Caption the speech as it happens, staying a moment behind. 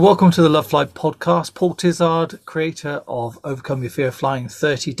Welcome to the Love Flight podcast. Paul Tizard, creator of Overcome Your Fear of Flying in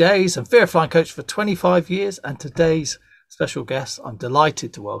 30 Days and Fear of Flying coach for 25 years. And today's special guest, I'm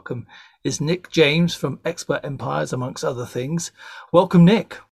delighted to welcome, is Nick James from Expert Empires, amongst other things. Welcome,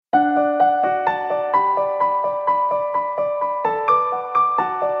 Nick.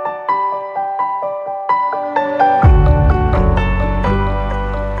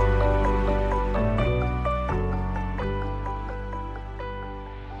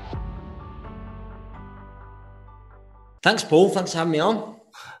 Thanks, Paul. Thanks for having me on.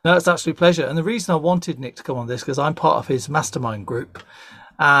 No, it's absolutely a pleasure. And the reason I wanted Nick to come on this, because I'm part of his mastermind group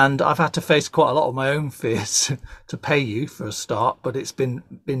and I've had to face quite a lot of my own fears to pay you for a start, but it's been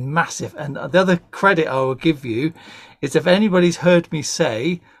massive. And the other credit I will give you is if anybody's heard me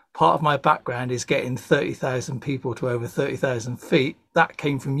say part of my background is getting 30,000 people to over 30,000 feet, that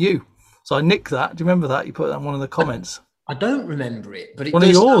came from you. So I nicked that. Do you remember that? You put that in one of the comments. I don't remember it, but it one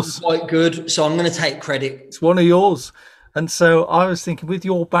does of yours. Sound quite good. So I'm going to take credit. It's one of yours. And so I was thinking, with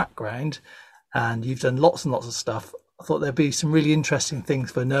your background, and you've done lots and lots of stuff, I thought there'd be some really interesting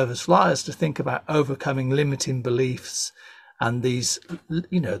things for nervous flyers to think about overcoming limiting beliefs and these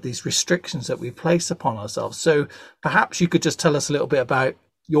restrictions that we place upon ourselves. So perhaps you could just tell us a little bit about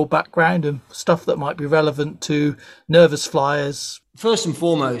your background and stuff that might be relevant to nervous flyers. First and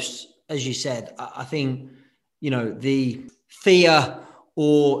foremost, as you said, I think, the fear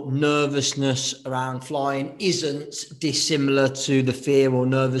or nervousness around flying isn't dissimilar to the fear or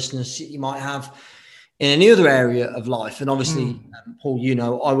nervousness that you might have in any other area of life. And obviously, Paul,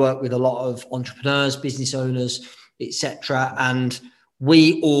 I work with a lot of entrepreneurs, business owners, etc. And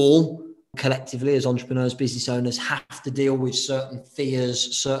we all collectively as entrepreneurs, business owners have to deal with certain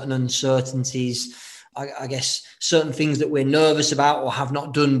fears, certain uncertainties, I guess certain things that we're nervous about or have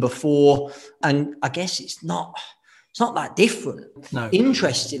not done before. And I guess it's not that different. No.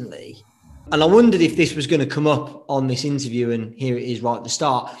 Interestingly, and I wondered if this was going to come up on this interview, and here it is right at the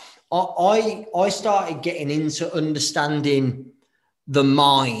start. I started getting into understanding the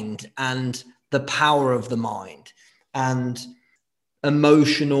mind and the power of the mind and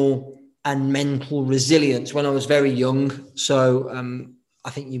emotional and mental resilience when I was very young. So I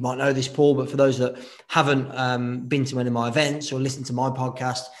think you might know this, Paul, but for those that haven't been to any of my events or listened to my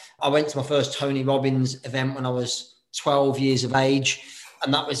podcast, I went to my first Tony Robbins event when I was 12 years of age,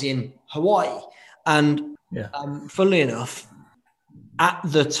 and that was in Hawaii. And funnily enough, at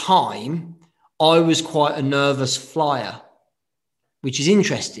the time, I was quite a nervous flyer, which is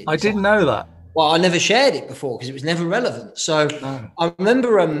interesting. I didn't know that. Well, I never shared it before because it was never relevant. So no. I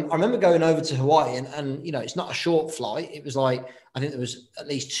remember going over to Hawaii, and it's not a short flight. It was like, I think there was at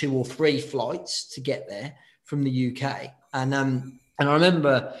least 2 or 3 flights to get there from the UK. And I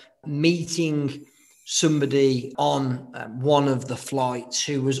remember meeting somebody on one of the flights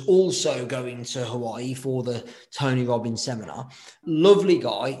who was also going to Hawaii for the Tony Robbins seminar. Lovely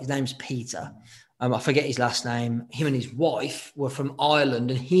guy. His name's Peter. I forget his last name. Him and his wife were from Ireland,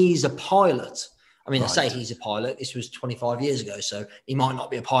 and he's a pilot. I mean, right. I say he's a pilot. This was 25 years ago, so he might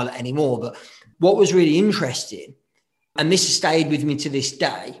not be a pilot anymore. But what was really interesting, and this has stayed with me to this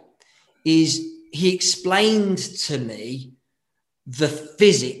day, is he explained to me the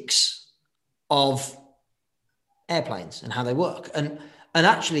physics of airplanes and how they work. And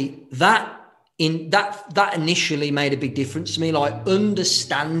actually that initially made a big difference to me, like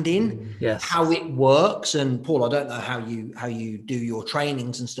understanding how it works. And Paul, I don't know how you do your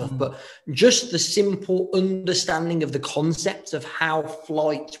trainings and stuff, but just the simple understanding of the concept of how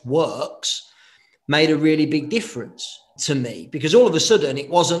flight works made a really big difference to me, because all of a sudden it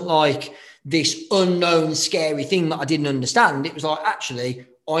wasn't like this unknown, scary thing that I didn't understand. It was like, actually,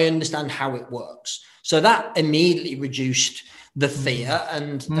 I understand how it works. So that immediately reduced the fear.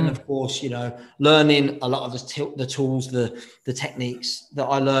 And of course, learning a lot of the tools, the techniques that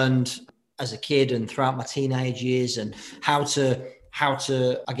I learned as a kid and throughout my teenage years, and how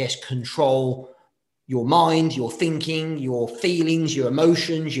to, I guess, control your mind, your thinking, your feelings, your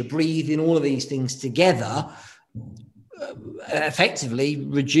emotions, your breathing, all of these things together, effectively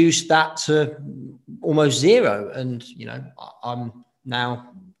reduced that to almost zero. And, I'm now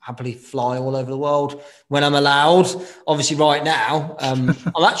happily fly all over the world when I'm allowed. Obviously right now, I'm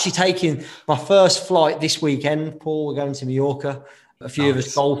actually taking my first flight this weekend. Paul, we're going to Mallorca, a few of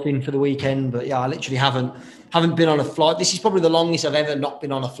us golfing for the weekend, but I literally haven't been on a flight. This is probably the longest I've ever not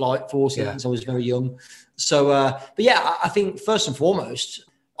been on a flight for since I was very young. So, I think first and foremost,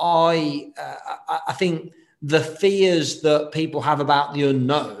 I think the fears that people have about the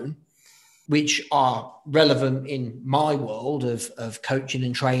unknown, which are relevant in my world of coaching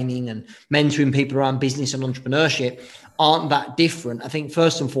and training and mentoring people around business and entrepreneurship, aren't that different. I think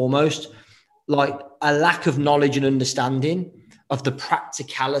first and foremost, like a lack of knowledge and understanding of the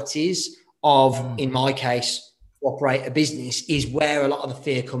practicalities of, in my case, operate a business is where a lot of the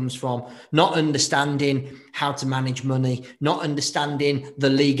fear comes from. Not understanding how to manage money, not understanding the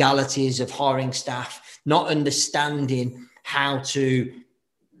legalities of hiring staff, not understanding how to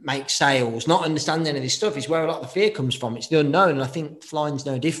make sales, not understanding any of this stuff is where a lot of the fear comes from. It's the unknown. And I think flying's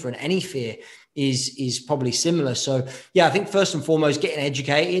no different. Any fear is probably similar. So yeah, I think first and foremost, getting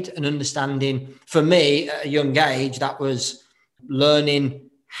educated and understanding. For me at a young age, that was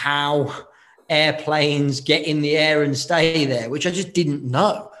learning how airplanes get in the air and stay there, which I just didn't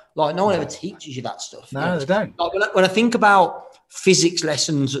know. Like no one ever teaches you that stuff. No, they don't. Like when I think about physics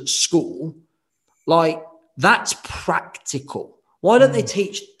lessons at school, like that's practical. Why don't they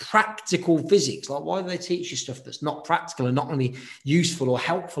teach practical physics? Like, why do they teach you stuff that's not practical and not really useful or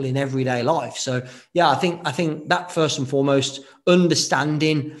helpful in everyday life? So, yeah, I think that first and foremost,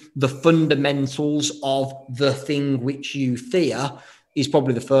 understanding the fundamentals of the thing which you fear is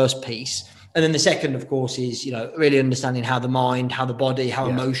probably the first piece. And then the second, of course, is, really understanding how the mind, how the body, how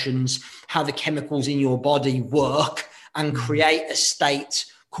emotions, how the chemicals in your body work and create a state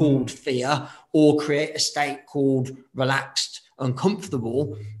called fear or create a state called relaxed,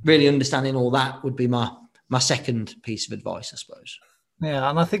 uncomfortable. Really understanding all that would be my second piece of advice, I suppose. Yeah,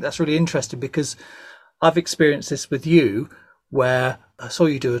 and I think that's really interesting because I've experienced this with you, where I saw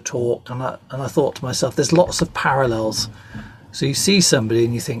you do a talk, and I thought to myself, there's lots of parallels. So you see somebody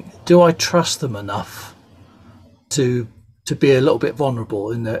and you think, do I trust them enough to be a little bit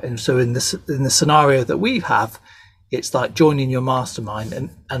vulnerable? In the scenario that we have, it's like joining your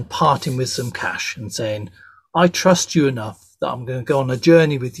mastermind and parting with some cash and saying, I trust you enough that I'm going to go on a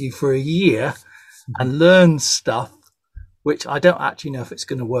journey with you for a year and learn stuff which I don't actually know if it's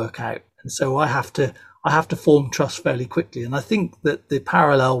going to work out. And so I have to form trust fairly quickly. And I think that the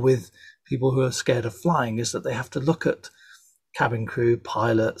parallel with people who are scared of flying is that they have to look at cabin crew,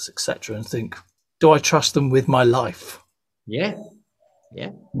 pilots, etc., and think, do I trust them with my life? Yeah.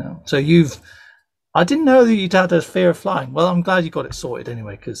 No. So I didn't know that you'd had a fear of flying. Well, I'm glad you got it sorted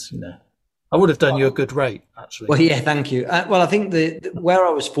anyway, because I would have done you a good rate, actually. Well, yeah, thank you. Well, I think where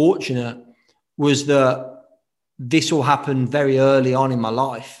I was fortunate was that this all happened very early on in my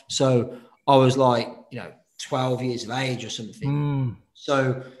life. So I was like, 12 years of age or something.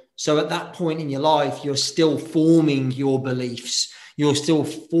 So at that point in your life, you're still forming your beliefs. You're still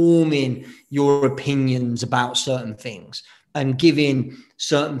forming your opinions about certain things and giving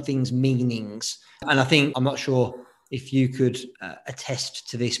certain things meanings. And I think, I'm not sure if you could attest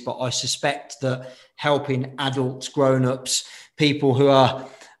to this, but I suspect that helping adults, grown-ups, people who are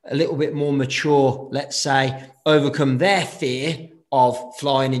a little bit more mature, let's say, overcome their fear of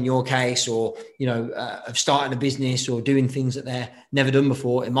flying in your case, or, of starting a business or doing things that they've never done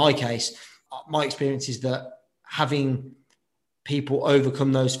before. In my case, my experience is that having people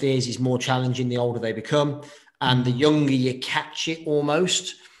overcome those fears is more challenging the older they become. And the younger you catch it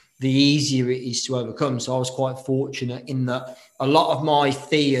almost, the easier it is to overcome. So I was quite fortunate in that a lot of my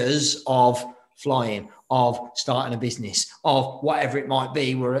fears of flying, of starting a business, of whatever it might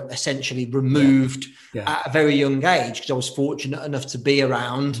be, were essentially removed at a very young age, because I was fortunate enough to be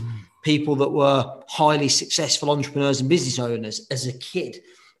around people that were highly successful entrepreneurs and business owners as a kid.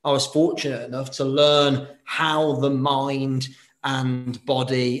 I was fortunate enough to learn how the mind and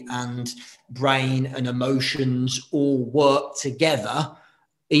body and brain and emotions all work together,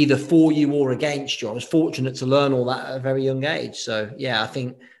 either for you or against you. I was fortunate to learn all that at a very young age. So, yeah, I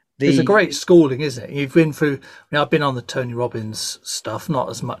think it's a great schooling, isn't it? You've been through, I've been on the Tony Robbins stuff, not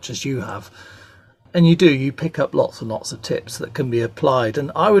as much as you have. And you pick up lots and lots of tips that can be applied.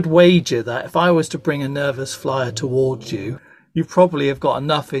 And I would wager that if I was to bring a nervous flyer towards you, you probably have got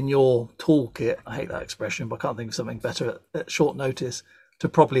enough in your toolkit, I hate that expression, but I can't think of something better at short notice, to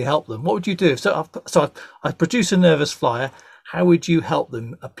probably help them. What would you do? So I produce a nervous flyer. How would you help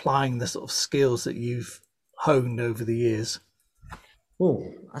them applying the sort of skills that you've honed over the years?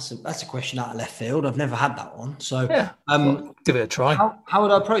 Oh, that's a question out of left field. I've never had that one. So well, give it a try. How would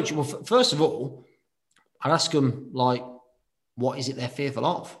I approach it? Well, first of all, I'd ask them, like, what is it they're fearful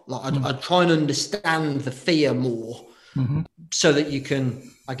of? Like, I'd try and understand the fear more, so that you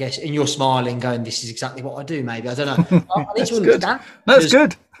can, I guess, and you're smiling, going, "This is exactly what I do." Maybe, I don't know. I need to understand. That's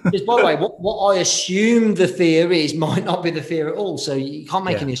good. Because, by the way, what I assume the fear is might not be the fear at all. So you can't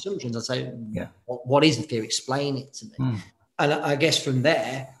make any assumptions. I'd say, what is the fear? Explain it to me. And I guess from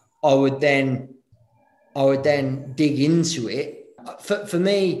there, I would then dig into it. For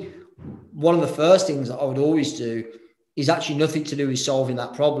me, one of the first things that I would always do is actually nothing to do with solving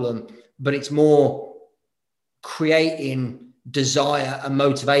that problem, but it's more creating desire and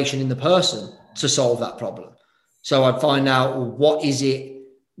motivation in the person to solve that problem. So I'd find out, well, what is it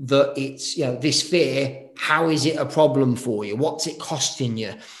that it's, this fear, how is it a problem for you? What's it costing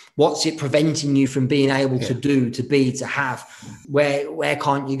you? What's it preventing you from being able to do, to be, to have? Where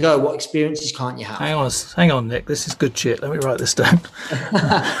can't you go? What experiences can't you have? Hang on, Nick. This is good shit. Let me write this down.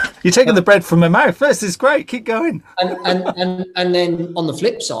 You're taking the bread from my mouth. This is great. Keep going. And then on the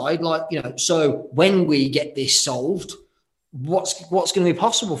flip side, so when we get this solved, what's going to be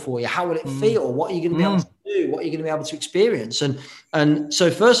possible for you? How will it feel? What are you going to be able to do? What are you going to be able to experience? And so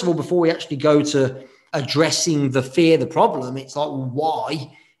first of all, before we actually go to addressing the fear, the problem, it's like, well,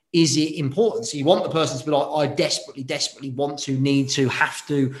 why is it important? So you want the person to be like, I desperately want to, need to, have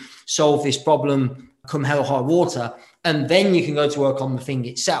to solve this problem, come hell or high water. And then you can go to work on the thing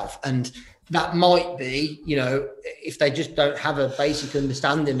itself. And that might be, if they just don't have a basic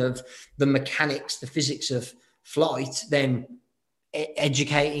understanding of the mechanics, the physics of flight, then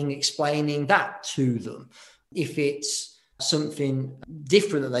educating, explaining that to them. If it's something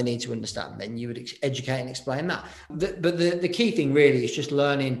different that they need to understand, then you would educate and explain that. But the key thing really is just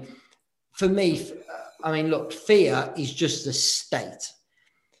learning. For me, look, fear is just a state,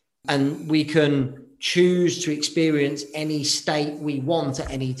 and we can choose to experience any state we want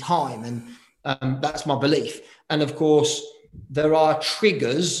at any time. And that's my belief. And of course, there are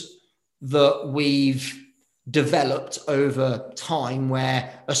triggers that we've developed over time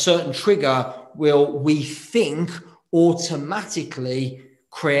where a certain trigger will, we think, automatically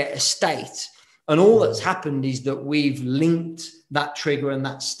create a state. And all that's happened is that we've linked that trigger and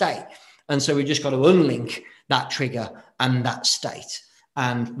that state. And so we just got to unlink that trigger and that state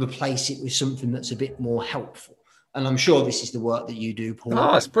and replace it with something that's a bit more helpful. And I'm sure this is the work that you do, Paul.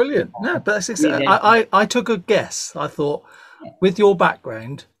 Oh, it's brilliant. No, but that's exactly, I took a guess. I thought, with your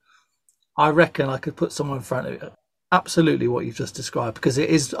background, I reckon I could put someone in front of you. Absolutely what you've just described, because it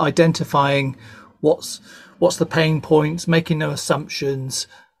is identifying what's the pain points, making no assumptions.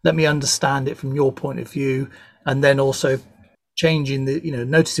 Let me understand it from your point of view, and then also changing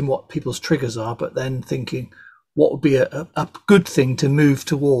noticing what people's triggers are, but then thinking what would be a good thing to move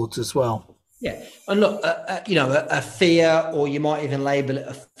towards as well. Yeah, and look, a fear, or you might even label it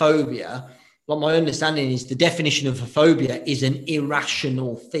a phobia. Like, my understanding is the definition of a phobia is an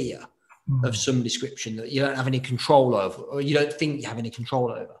irrational fear of some description that you don't have any control over, or you don't think you have any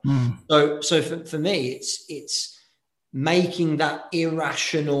control over. So for me, it's making that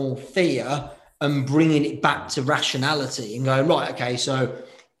irrational fear and bringing it back to rationality and going, right, okay, so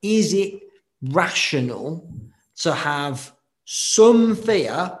is it rational to have some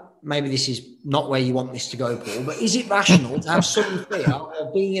fear? Maybe this is not where you want this to go, Paul, but is it rational to have some fear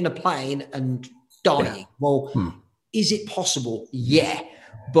of being in a plane and dying? Yeah. Well, is it possible? Yeah.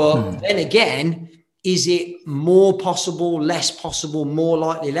 But then again, is it more possible, less possible, more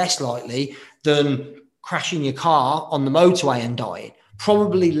likely, less likely than crashing your car on the motorway and dying?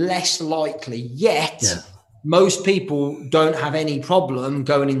 Probably less likely, yet most people don't have any problem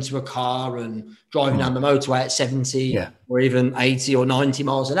going into a car and driving down the motorway at 70 or even 80 or 90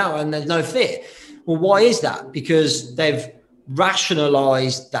 miles an hour, and there's no fear. Well, why is that? Because they've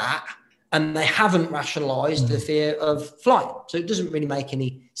rationalized that, and they haven't rationalized the fear of flying. So it doesn't really make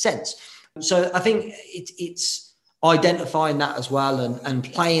any sense. So I think it's identifying that as well, and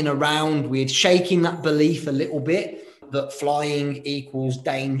playing around with shaking that belief a little bit that flying equals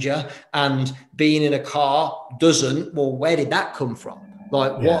danger and being in a car doesn't. Well, where did that come from?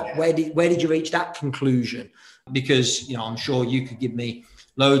 Like, where did you reach that conclusion? Because, I'm sure you could give me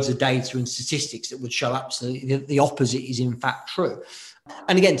loads of data and statistics that would show absolutely the opposite is in fact true.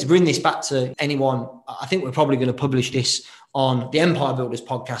 And again, to bring this back to anyone, I think we're probably going to publish this on the Empire Builders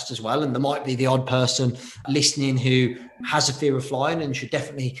podcast as well. And there might be the odd person listening who has a fear of flying and should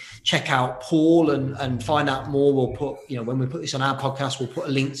definitely check out Paul and find out more. We'll put, when we put this on our podcast, we'll put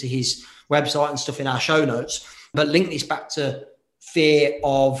a link to his website and stuff in our show notes, but link this back to fear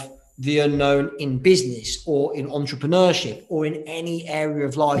of the unknown in business or in entrepreneurship or in any area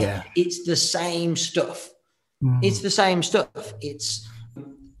of life. Yeah. It's the same stuff. It's the same stuff. It's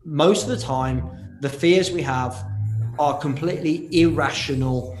most of the time, the fears we have are completely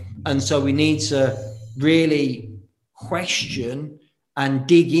irrational. And so we need to really question and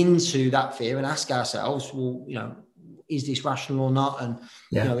dig into that fear and ask ourselves, well, is this rational or not? And,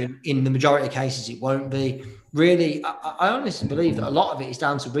 in the majority of cases, it won't be. Really, I honestly believe that a lot of it is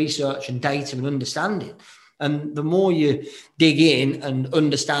down to research and data and understanding. And the more you dig in and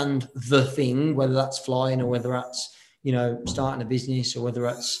understand the thing, whether that's flying or whether that's, starting a business, or whether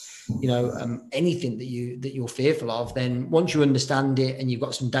it's, anything that you're fearful of, then once you understand it and you've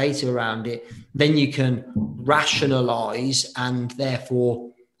got some data around it, then you can rationalize and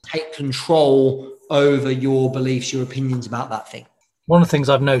therefore take control over your beliefs, your opinions about that thing. One of the things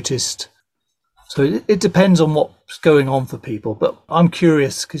I've noticed, so it depends on what's going on for people, but I'm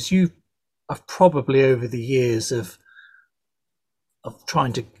curious because I've probably over the years of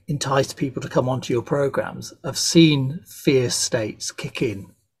trying to entice people to come onto your programs, I've seen fear states kick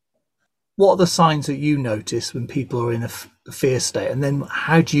in. What are the signs that you notice when people are in a fear state, and then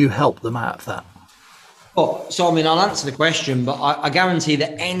how do you help them out of that? Oh, so I'll answer the question, but I guarantee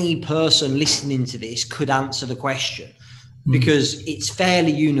that any person listening to this could answer the question because it's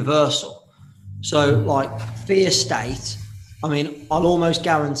fairly universal. So like fear state, I'll almost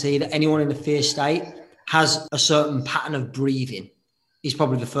guarantee that anyone in a fear state has a certain pattern of breathing. Is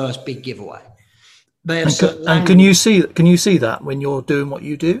probably the first big giveaway. And can you see that when you're doing what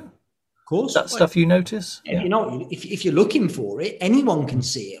you do? Of course. That stuff you notice? Yeah. If you're looking for it, anyone can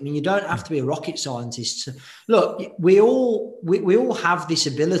see it. You don't have to be a rocket scientist. Look, we all have this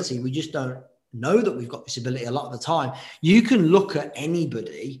ability. We just don't know that we've got this ability a lot of the time. You can look at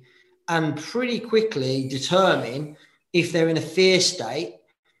anybody and pretty quickly determine if they're in a fear state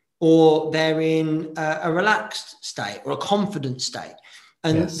or they're in a relaxed state or a confident state.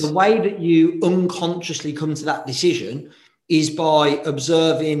 And yes, the way that you unconsciously come to that decision is by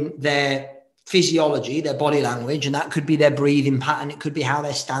observing their physiology, their body language, and that could be their breathing pattern. It could be how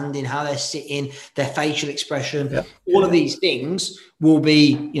they're standing, how they're sitting, their facial expression. Yep. All of these things will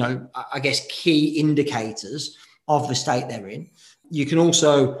be, I guess, key indicators of the state they're in. You can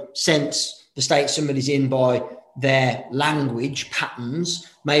also sense the state somebody's in by their language patterns,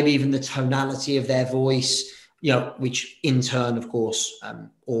 maybe even the tonality of their voice, which in turn, of course,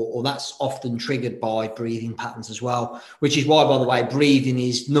 or that's often triggered by breathing patterns as well, which is why, by the way, breathing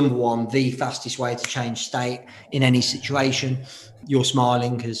is number one, the fastest way to change state in any situation. You're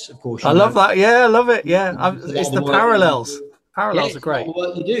smiling because, of course, I love that. Yeah, I love it. Yeah, it's the parallels. Parallels are great.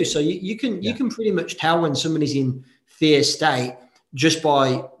 What you do. So you can pretty much tell when somebody's in fear state just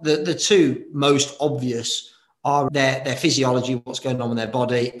by the two most obvious are their physiology, what's going on with their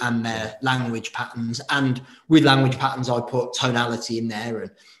body, and their language patterns. And with language patterns, I put tonality in there and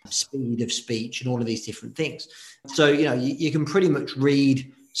speed of speech and all of these different things. So, you can pretty much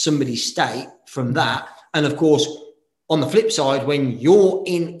read somebody's state from that. And of course, on the flip side, when you're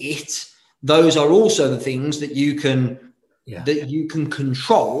in it, those are also the things that you can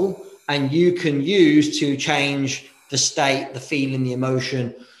control and you can use to change the state, the feeling, the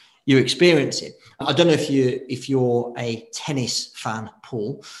emotion you're experiencing. I don't know if you're a tennis fan,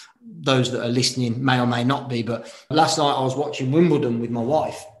 Paul. Those that are listening may or may not be, but last night I was watching Wimbledon with my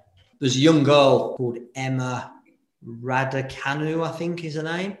wife. There's a young girl called Emma Raducanu, I think is her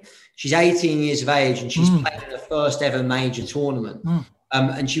name. She's 18 years of age and she's playing in the first ever major tournament.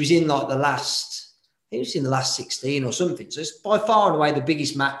 And she was in like the last 16 or something. So it's by far and away the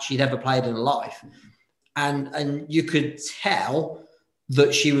biggest match she'd ever played in her life. And you could tell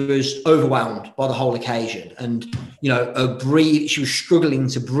that she was overwhelmed by the whole occasion. And, she was struggling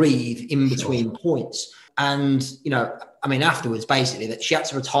to breathe in between points. And, afterwards, basically, that she had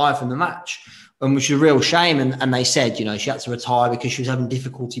to retire from the match, which was a real shame. And they said, she had to retire because she was having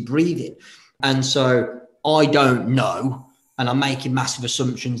difficulty breathing. And so I don't know, and I'm making massive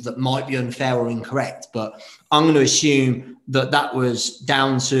assumptions that might be unfair or incorrect, but I'm going to assume that was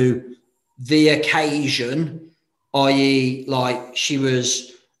down to the occasion, i.e. like she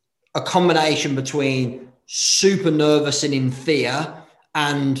was a combination between super nervous and in fear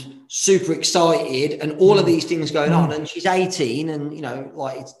and super excited and all of these things going on. And she's 18 and,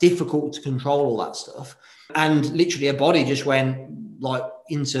 it's difficult to control all that stuff. And literally her body just went like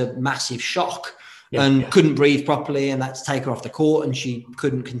into massive shock and couldn't breathe properly, and they had to take her off the court and she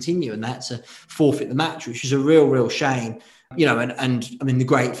couldn't continue and they had to forfeit the match, which was a real shame. The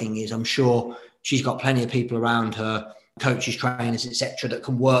great thing is I'm sure she's got plenty of people around her, coaches, trainers, etc., that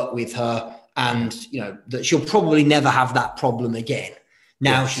can work with her, and that she'll probably never have that problem again.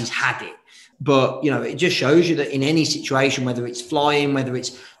 Now she's had it, but it just shows you that in any situation, whether it's flying, whether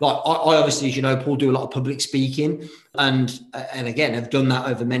it's like I obviously, as you know, Paul, do a lot of public speaking, and again, I've done that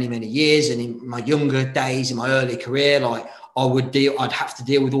over many years. And in my younger days, in my early career, like I'd have to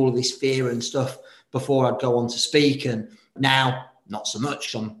deal with all of this fear and stuff before I'd go on to speak, and now not so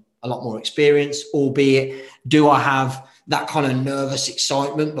much. I'm a lot more experienced, albeit do I have that kind of nervous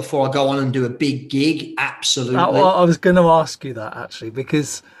excitement before I go on and do a big gig? Absolutely. I was going to ask you that actually,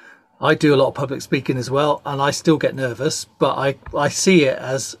 because I do a lot of public speaking as well, and I still get nervous, but I see it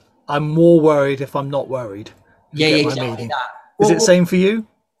as I'm more worried if I'm not worried. If you get my exactly meaning. that. Is it the same for you?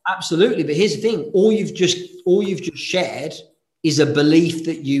 Absolutely. But here's the thing: all you've just shared is a belief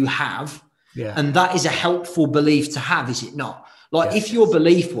that you have, and that is a helpful belief to have, is it not? Like if your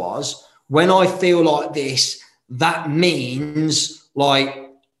belief was, when I feel like this, that means like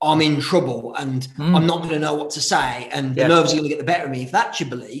I'm in trouble and I'm not going to know what to say and the nerves are going to get the better of me. If that's your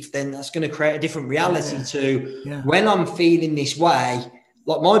belief, then that's going to create a different reality to when I'm feeling this way.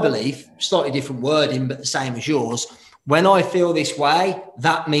 Like my belief, slightly different wording, but the same as yours. When I feel this way,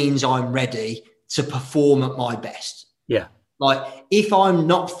 that means I'm ready to perform at my best. Yeah. Like if I'm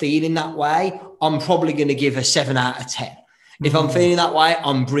not feeling that way, I'm probably going to give a 7 out of 10. If I'm feeling that way,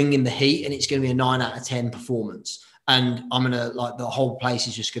 I'm bringing the heat and it's going to be a 9 out of 10 performance. And I'm going to like, the whole place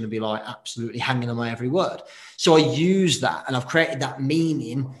is just going to be like absolutely hanging on my every word. So I use that and I've created that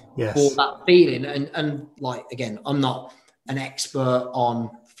meaning for that feeling. And like, again, I'm not an expert on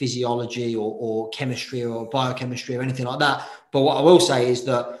physiology or chemistry or biochemistry or anything like that. But what I will say is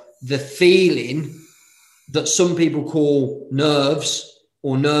that the feeling that some people call nerves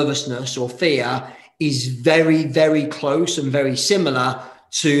or nervousness or fear is very, very close and very similar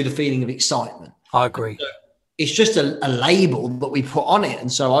to the feeling of excitement. I agree. So it's just a label that we put on it.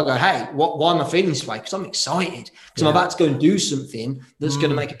 And so I go, hey, why am I feeling this way? Because I'm excited. Because I'm about to go and do something that's going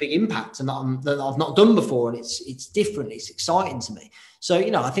to make a big impact and that I've not done before. And it's different. It's exciting to me. So,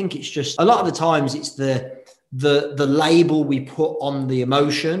 you know, I think it's just a lot of the times it's the label we put on the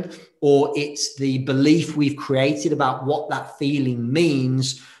emotion, or it's the belief we've created about what that feeling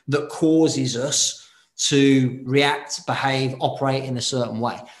means that causes us to react, behave, operate in a certain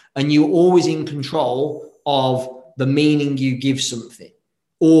way. And you're always in control of the meaning you give something,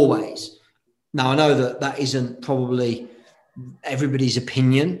 always. Now, I know that isn't probably everybody's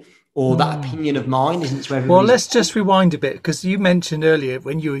opinion, or that opinion of mine isn't to everybody. Well, let's just rewind a bit, because you mentioned earlier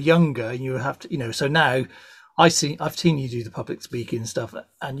when you were younger and you have to, you know, so now I've seen you do the public speaking stuff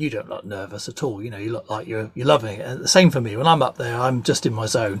and you don't look nervous at all. You know, you look like you're loving it. And the same for me. When I'm up there, I'm just in my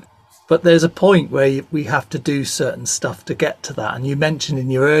zone. But there's a point where we have to do certain stuff to get to that. And you mentioned in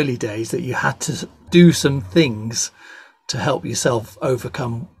your early days that you had to do some things to help yourself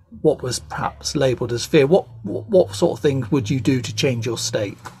overcome what was perhaps labelled as fear. What sort of things would you do to change your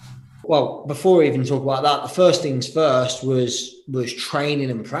state? Well, before we even talk about that, the first things first was training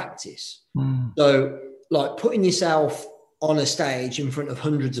and practice. So like putting yourself on a stage in front of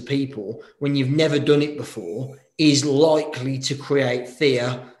hundreds of people when you've never done it before is likely to create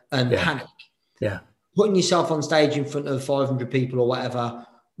fear and panic. Yeah. Putting yourself on stage in front of 500 people or whatever,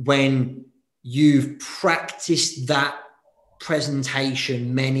 when you've practiced that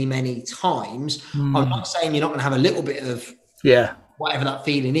presentation many, many times, I'm not saying you're not going to have a little bit of whatever that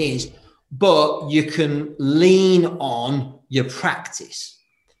feeling is, but you can lean on your practice.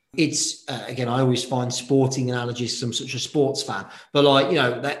 It's again, I always find sporting analogies. I'm such a sports fan, but like, you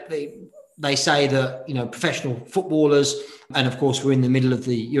know, that they say that, you know, professional footballers, and of course we're in the middle of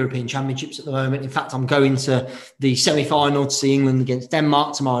the European Championships at the moment. In fact, I'm going to the semi-final to see England against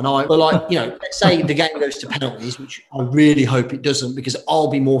Denmark tomorrow night. But like, you know, let's say the game goes to penalties, which I really hope it doesn't, because I'll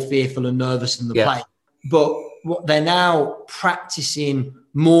be more fearful and nervous than the player. But what they're now practicing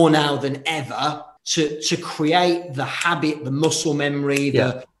more now than ever to create the habit, the muscle memory,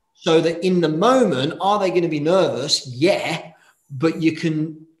 so that in the moment, are they going to be nervous? Yeah, but you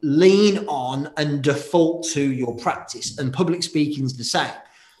can lean on and default to your practice. And public speaking is the same.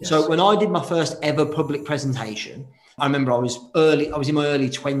 Yes. So when I did my first ever public presentation, I remember I was in my early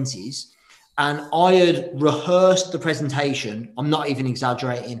 20s, and I had rehearsed the presentation. I'm not even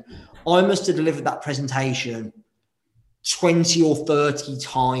exaggerating. I must have delivered that presentation 20 or 30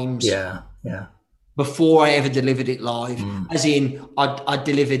 times. Before I ever delivered it live, as in I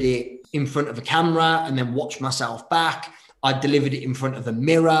delivered it in front of a camera and then watched myself back. I delivered it in front of a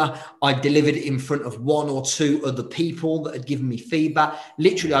mirror. I delivered it in front of one or two other people that had given me feedback.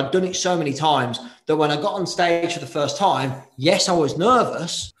 Literally, I'd done it so many times that when I got on stage for the first time, yes, I was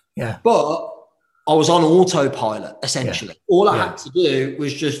nervous, but I was on autopilot, essentially. All I had to do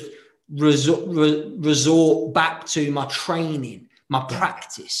was just resort back to my training, my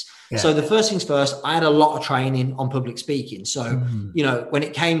practice. So the first things first, I had a lot of training on public speaking. So, you know, when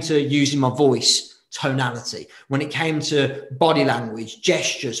it came to using my voice, tonality, when it came to body language,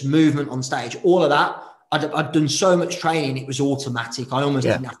 gestures, movement on stage, all of that, I'd done so much training, it was automatic. I almost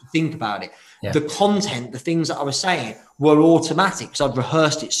didn't have to think about it. The content, the things that I was saying were automatic because I'd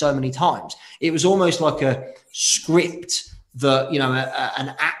rehearsed it so many times. It was almost like a script that, you know,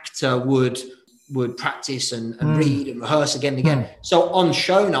 an actor would practice and read and rehearse again and again. So on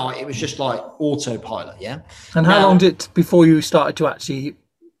show night, it was just like autopilot. And how long did it before you started to actually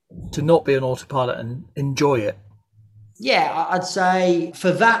to not be an autopilot and enjoy it? Yeah, I'd say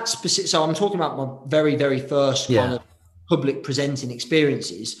for that specific. So I'm talking about my very, very first kind of public presenting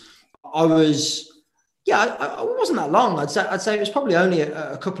experiences. I was, I wasn't that long. I'd say it was probably only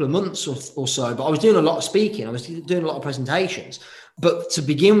a couple of months or so. But I was doing a lot of speaking. I was doing a lot of presentations. But to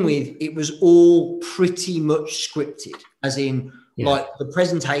begin with, it was all pretty much scripted, as in like the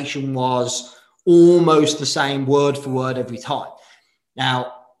presentation was almost the same word for word every time.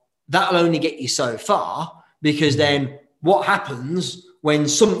 Now, that'll only get you so far, because then what happens when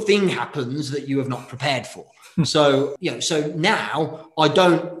something happens that you have not prepared for? So, so now I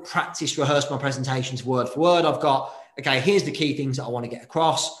don't practice rehearse my presentations word for word. I've got, okay, here's the key things that I want to get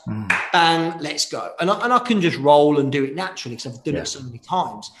across. Bang, let's go. And I can just roll and do it naturally because I've done it so many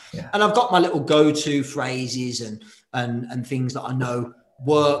times. And I've got my little go-to phrases and things that I know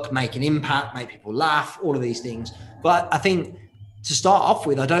work, make an impact, make people laugh, all of these things. But I think to start off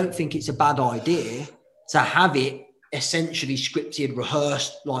with, I don't think it's a bad idea to have it essentially scripted,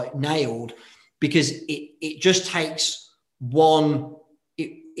 rehearsed, like nailed, because it just takes one,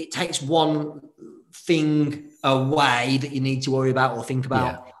 it takes one thing away that you need to worry about or think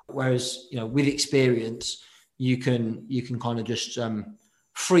about. Whereas, with experience, you can kind of just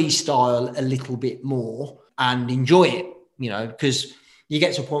freestyle a little bit more and enjoy it, because you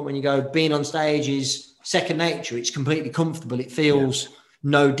get to a point when you go, being on stage is second nature. It's completely comfortable. It feels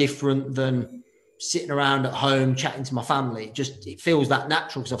no different than sitting around at home chatting to my family. It feels that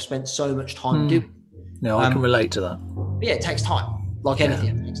natural because I've spent so much time doing it. No, I can relate to that. But it takes time. Like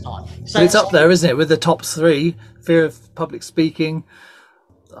anything, it takes time. So it's up there, isn't it, with the top three? Fear of public speaking.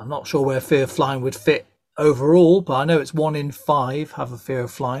 I'm not sure where fear of flying would fit overall, but I know it's 1 in 5 have a fear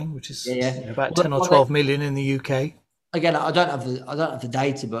of flying, which is about 10 or 12 million in the UK. Again, I don't have the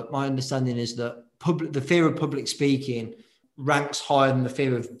data, but my understanding is that the fear of public speaking ranks higher than the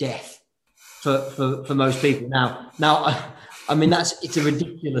fear of death for most people. Now, I mean it's a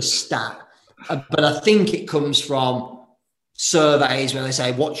ridiculous stat, but I think it comes from surveys where they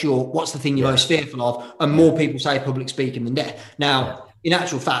say, what's the thing you're most fearful of? And more people say public speaking than death. Now, in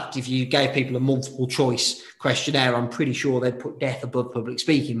actual fact, if you gave people a multiple choice questionnaire, I'm pretty sure they'd put death above public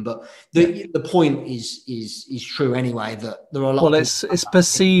speaking. But the point is true anyway, that there are a lot of people. It's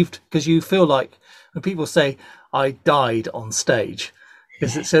perceived, because you feel like when people say I died on stage,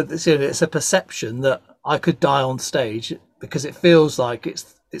 because it's a perception that I could die on stage, because it feels like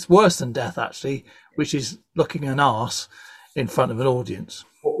it's worse than death actually, which is looking an arse in front of an audience.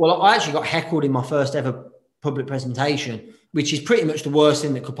 Well, I actually got heckled in my first ever public presentation, which is pretty much the worst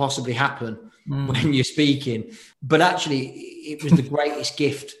thing that could possibly happen when you're speaking. But actually, it was the greatest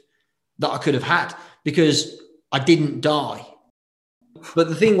gift that I could have had, because I didn't die. But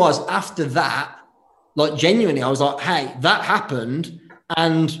the thing was, after that, like genuinely, I was like, hey, that happened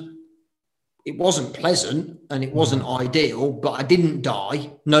and it wasn't pleasant and it wasn't ideal, but I didn't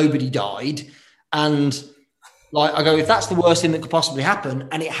die. Nobody died. And like, I go, if that's the worst thing that could possibly happen,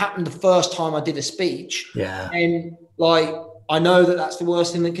 and it happened the first time I did a speech, and like, I know that that's the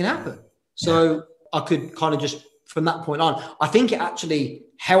worst thing that can happen. So I could kind of just, from that point on, I think it actually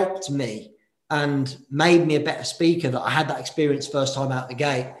helped me and made me a better speaker that I had that experience first time out the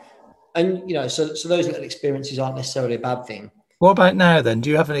gate. And, so those little experiences aren't necessarily a bad thing. What about now then? Do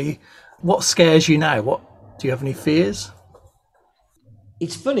you have what scares you now? Do you have any fears?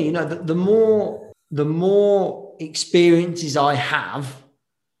 It's funny, the more experiences I have,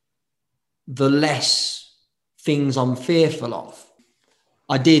 the less things I'm fearful of.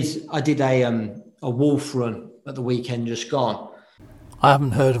 I did a wolf run at the weekend just gone. I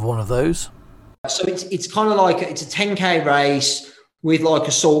haven't heard of one of those. So it's kind of like it's a 10K race with like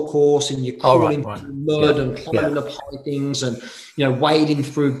a salt course, and you're crawling through mud and climbing up high things, and wading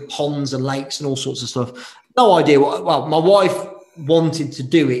through ponds and lakes and all sorts of stuff. No idea my wife wanted to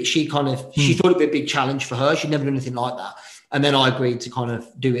do it. She thought it'd be a big challenge for her. She'd never done anything like that. And then I agreed to kind of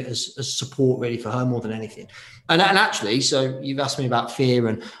do it as support really for her more than anything. And actually, so you've asked me about fear,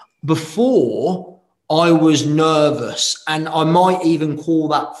 and before I was nervous, and I might even call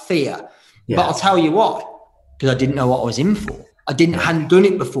that fear. But I'll tell you why, because I didn't know what I was in for. Hadn't done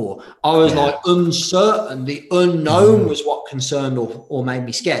it before. I was like uncertain. The unknown was what concerned or made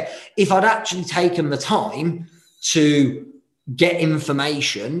me scared. If I'd actually taken the time to get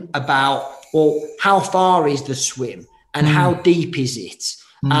information about, well, how far is the swim and how deep is it,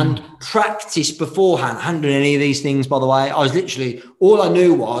 and practice beforehand. I hadn't done any of these things, by the way. I was literally, all I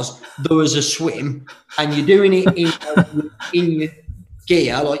knew was there was a swim, and you're doing it in your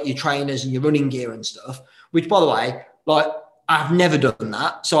gear, like your trainers and your running gear and stuff, which, by the way, like, I've never done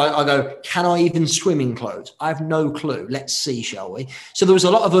that. So I go, can I even swim in clothes? I have no clue. Let's see, shall we? So there was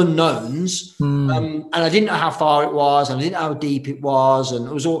a lot of unknowns. And I didn't know how far it was, and I didn't know how deep it was. And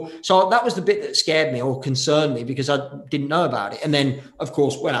it was all, so that was the bit that scared me or concerned me, because I didn't know about it. And then, of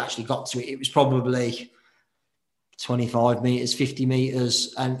course, when I actually got to it, it was probably 25 meters, 50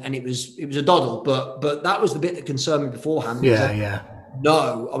 meters, and it was a doddle. But that was the bit that concerned me beforehand.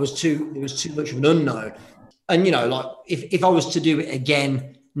 No, there was too much of an unknown. And, you know, like if I was to do it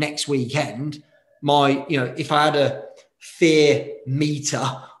again next weekend, if I had a fear meter,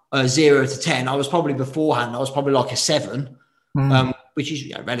 0 to 10, I was probably beforehand, I was probably like a 7, which is,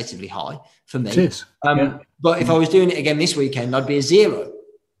 you know, relatively high for me. It is. But if I was doing it again this weekend, I'd be a 0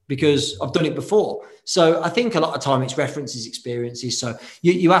 because I've done it before. So I think a lot of time it's references, experiences. So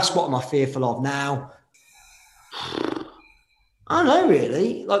you ask, what am I fearful of now? I don't know,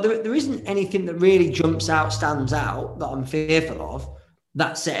 really. Like there isn't anything that really stands out that I'm fearful of.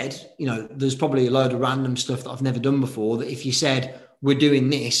 That said, you know, there's probably a load of random stuff that I've never done before, that if you said, we're doing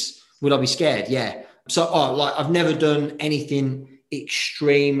this, would I be scared? Yeah. So like I've never done anything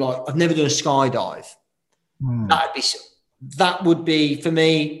extreme. Like I've never done a skydive. That would be for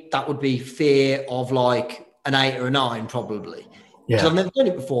me, that would be fear of like an 8 or a 9 probably. Because I've never done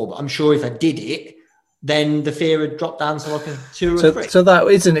it before, but I'm sure if I did it, then the fear would drop down to like a 2 or a 3. So that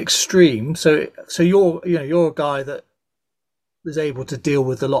is an extreme. So you're a guy that was able to deal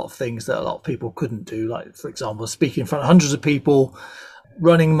with a lot of things that a lot of people couldn't do. Like, for example, speaking in front of hundreds of people,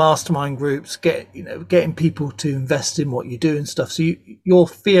 running mastermind groups, getting people to invest in what you do and stuff. So your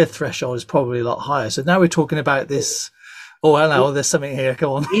fear threshold is probably a lot higher. So now we're talking about this. Oh, hello, there's something here.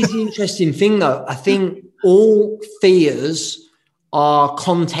 Go on. It's the interesting thing, though. I think all fears are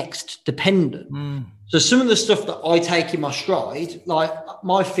context dependent. So some of the stuff that I take in my stride, like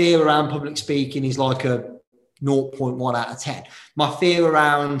my fear around public speaking is like a 0.1 out of 10. My fear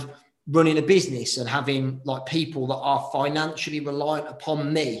around running a business and having like people that are financially reliant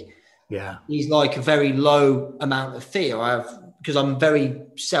upon me is like a very low amount of fear. Because I'm very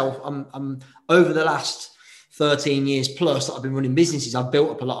I'm over the last 13 years plus that I've been running businesses, I've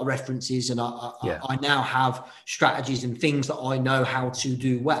built up a lot of references, and I now have strategies and things that I know how to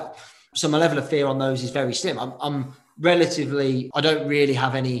do well. So my level of fear on those is very slim. I'm relatively, I don't really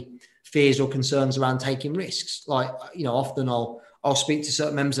have any fears or concerns around taking risks. Like, you know, often I'll speak to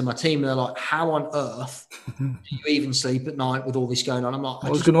certain members of my team and they're like, how on earth do you even sleep at night with all this going on? I'm like, I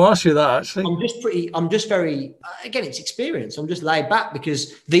was going to ask you that actually. I'm just very, again, it's experience. I'm just laid back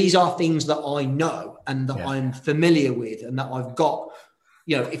because these are things that I know and that I'm familiar with, and that I've got,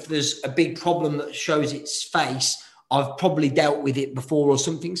 you know, if there's a big problem that shows its face, I've probably dealt with it before or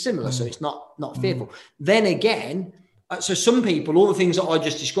something similar. So it's not fearful. Then again, so some people, all the things that I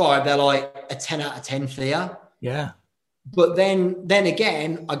just described, they're like a 10 out of 10 fear. Yeah. But then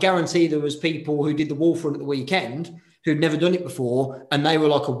again, I guarantee there was people who did the wall run at the weekend who'd never done it before, and they were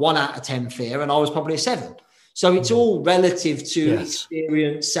like a 1 out of 10 fear, and I was probably a 7. So it's all relative to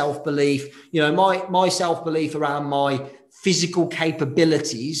experience, self-belief. You know, my self-belief around my physical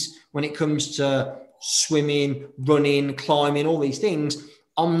capabilities when it comes to swimming, running, climbing, all these things,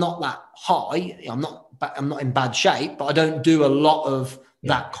 I'm not that high. I'm not in bad shape, but I don't do a lot of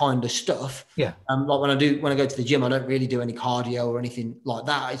that kind of stuff. Like when I go to the gym, I don't really do any cardio or anything like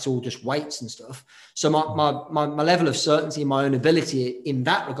that. It's all just weights and stuff. So my level of certainty in my own ability in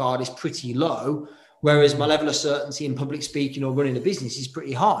that regard is pretty low, whereas my level of certainty in public speaking or running a business is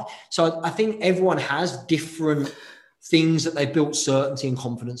pretty high. So I think everyone has different things that they built certainty and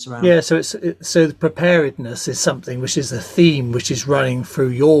confidence around. Yeah, so so the preparedness is something which is a theme which is running through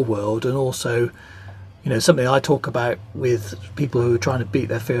your world, and also, you know, something I talk about with people who are trying to beat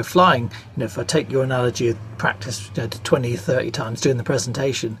their fear of flying. You know, if I take your analogy of practice, you know, 20, 30 times doing the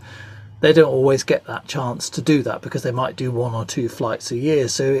presentation, they don't always get that chance to do that because they might do 1 or 2 flights a year.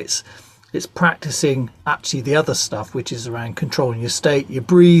 So it's practicing actually the other stuff, which is around controlling your state, your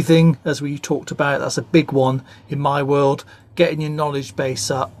breathing, as we talked about. That's a big one in my world. Getting your knowledge base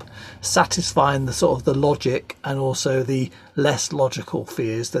up, satisfying the sort of the logic and also the less logical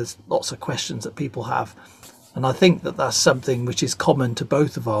fears. There's lots of questions that people have, and I think that that's something which is common to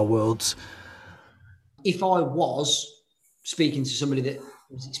both of our worlds. If I was speaking to somebody that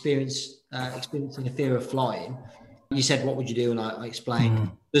was experiencing a fear of flying, you said, what would you do? And I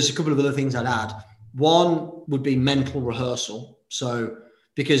explained. There's a couple of other things I'd add. One would be mental rehearsal. So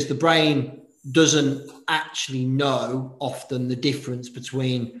because the brain doesn't actually know often the difference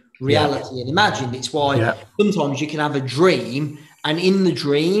between reality and imagined. It's why sometimes you can have a dream, and in the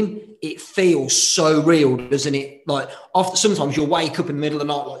dream it feels so real, doesn't it? Like sometimes you'll wake up in the middle of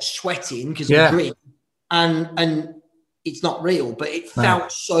the night like sweating because of the dream, and it's not real, but it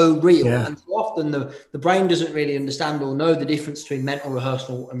felt so real. Yeah. And so often the brain doesn't really understand or know the difference between mental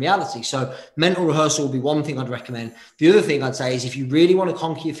rehearsal and reality. So mental rehearsal would be one thing I'd recommend. The other thing I'd say is if you really want to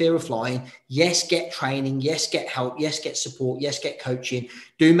conquer your fear of flying, yes, get training, yes, get help, yes, get support, yes, get coaching,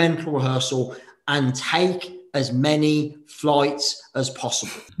 do mental rehearsal and take as many flights as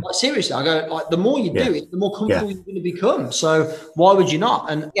possible. Like seriously, I go, like the more you do it, the more comfortable you're going to become. So why would you not?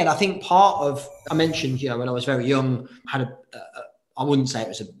 And again, I think part of, I mentioned, when I was very young, had I wouldn't say it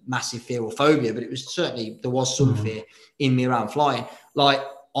was a massive fear or phobia, but it was certainly, there was some fear in me around flying. Like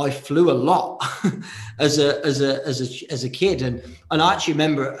I flew a lot as a kid. And I actually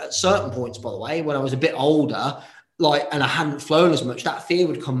remember at certain points, by the way, when I was a bit older, and I hadn't flown as much, that fear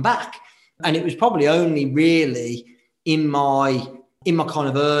would come back. And it was probably only really in my kind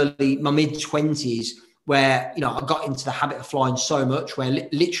of my mid-20s where, I got into the habit of flying so much where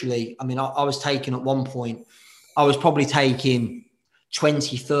literally, I mean, I was taking at one point, I was probably taking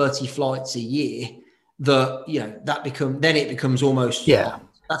 20, 30 flights a year that, then it becomes almost,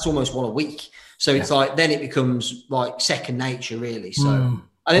 that's almost one a week. So it's like, then it becomes like second nature really. So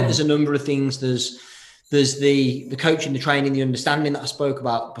I think there's a number of things. There's the coaching, the training, the understanding that I spoke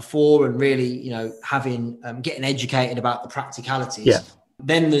about before, and really, getting educated about the practicalities. Yeah.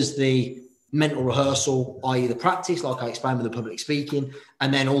 Then there's the mental rehearsal, i.e. the practice, like I explained with the public speaking.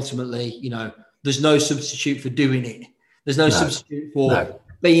 And then ultimately, there's no substitute for doing it. There's no substitute for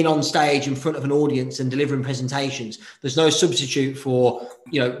being on stage in front of an audience and delivering presentations. There's no substitute for,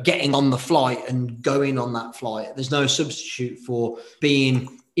 getting on the flight and going on that flight. There's no substitute for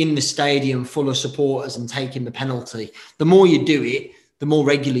being in the stadium full of supporters and taking the penalty. The more you do it, the more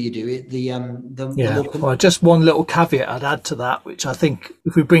regularly you do it, the more... Well, just one little caveat I'd add to that, which I think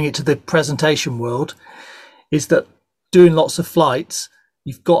if we bring it to the presentation world, is that doing lots of flights,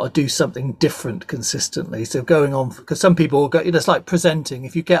 you've got to do something different consistently. So going on, because some people will go, it's like presenting.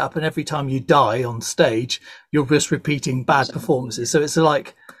 If you get up and every time you die on stage, you're just repeating bad performances. So it's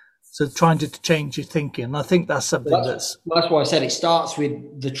like... So trying to change your thinking. And I think that's something that's why I said it starts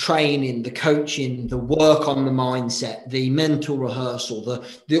with the training, the coaching, the work on the mindset, the mental rehearsal,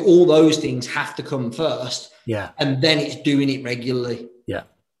 the all those things have to come first. Yeah. And then it's doing it regularly. Yeah.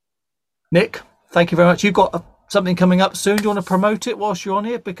 Nick, thank you very much. You've got something coming up soon. Do you want to promote it whilst you're on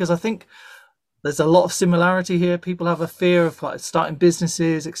here? Because I think there's a lot of similarity here. People have a fear of starting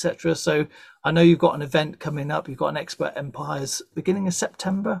businesses, etc. So I know you've got an event coming up. You've got an Expert Empires beginning of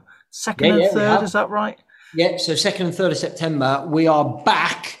September. 2nd and 3rd, is that right? Yeah, so 2nd and 3rd of September, we are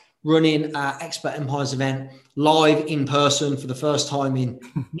back running our Expert Empires event live in person for the first time in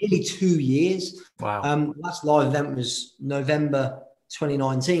nearly 2 years. Wow. Last live event was November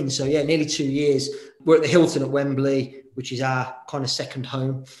 2019. So yeah, nearly 2 years. We're at the Hilton at Wembley, which is our kind of second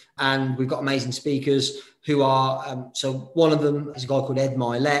home. And we've got amazing speakers who are, so one of them is a guy called Ed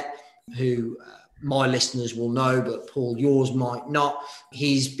Milet, who... my listeners will know, but Paul, yours might not.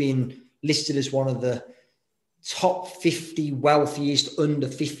 He's been listed as one of the top 50 wealthiest under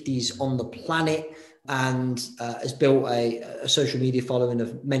 50s on the planet and has built a social media following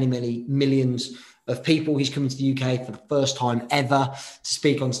of many, many millions of people. He's coming to the UK for the first time ever to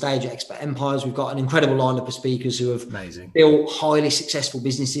speak on stage at Expert Empires. We've got an incredible lineup of speakers who have built highly successful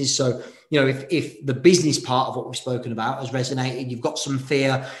businesses. So, if the business part of what we've spoken about has resonated, you've got some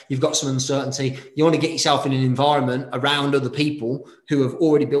fear, you've got some uncertainty, you want to get yourself in an environment around other people who have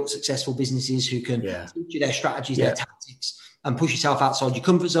already built successful businesses, who can teach you their strategies, their tactics, and push yourself outside your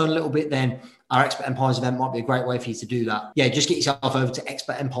comfort zone a little bit, then our Expert Empires event might be a great way for you to do that. Yeah, just get yourself over to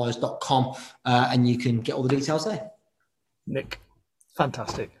expertempires.com and you can get all the details there. Nick,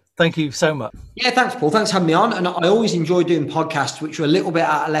 fantastic. Thank you so much. Yeah, thanks, Paul. Thanks for having me on. And I always enjoy doing podcasts, which are a little bit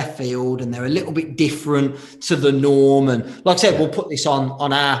out of left field and they're a little bit different to the norm. And like I said, we'll put this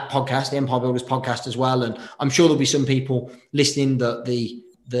on our podcast, the Empire Builders podcast as well. And I'm sure there'll be some people listening that the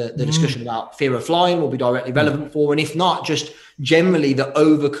discussion about fear of flying will be directly relevant for. And if not, just generally the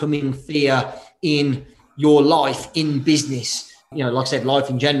overcoming fear in your life, in business, like I said, life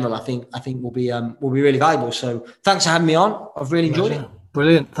in general, I think will be really valuable. So thanks for having me on. I've really enjoyed it.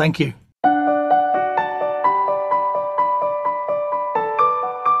 Brilliant. Thank you.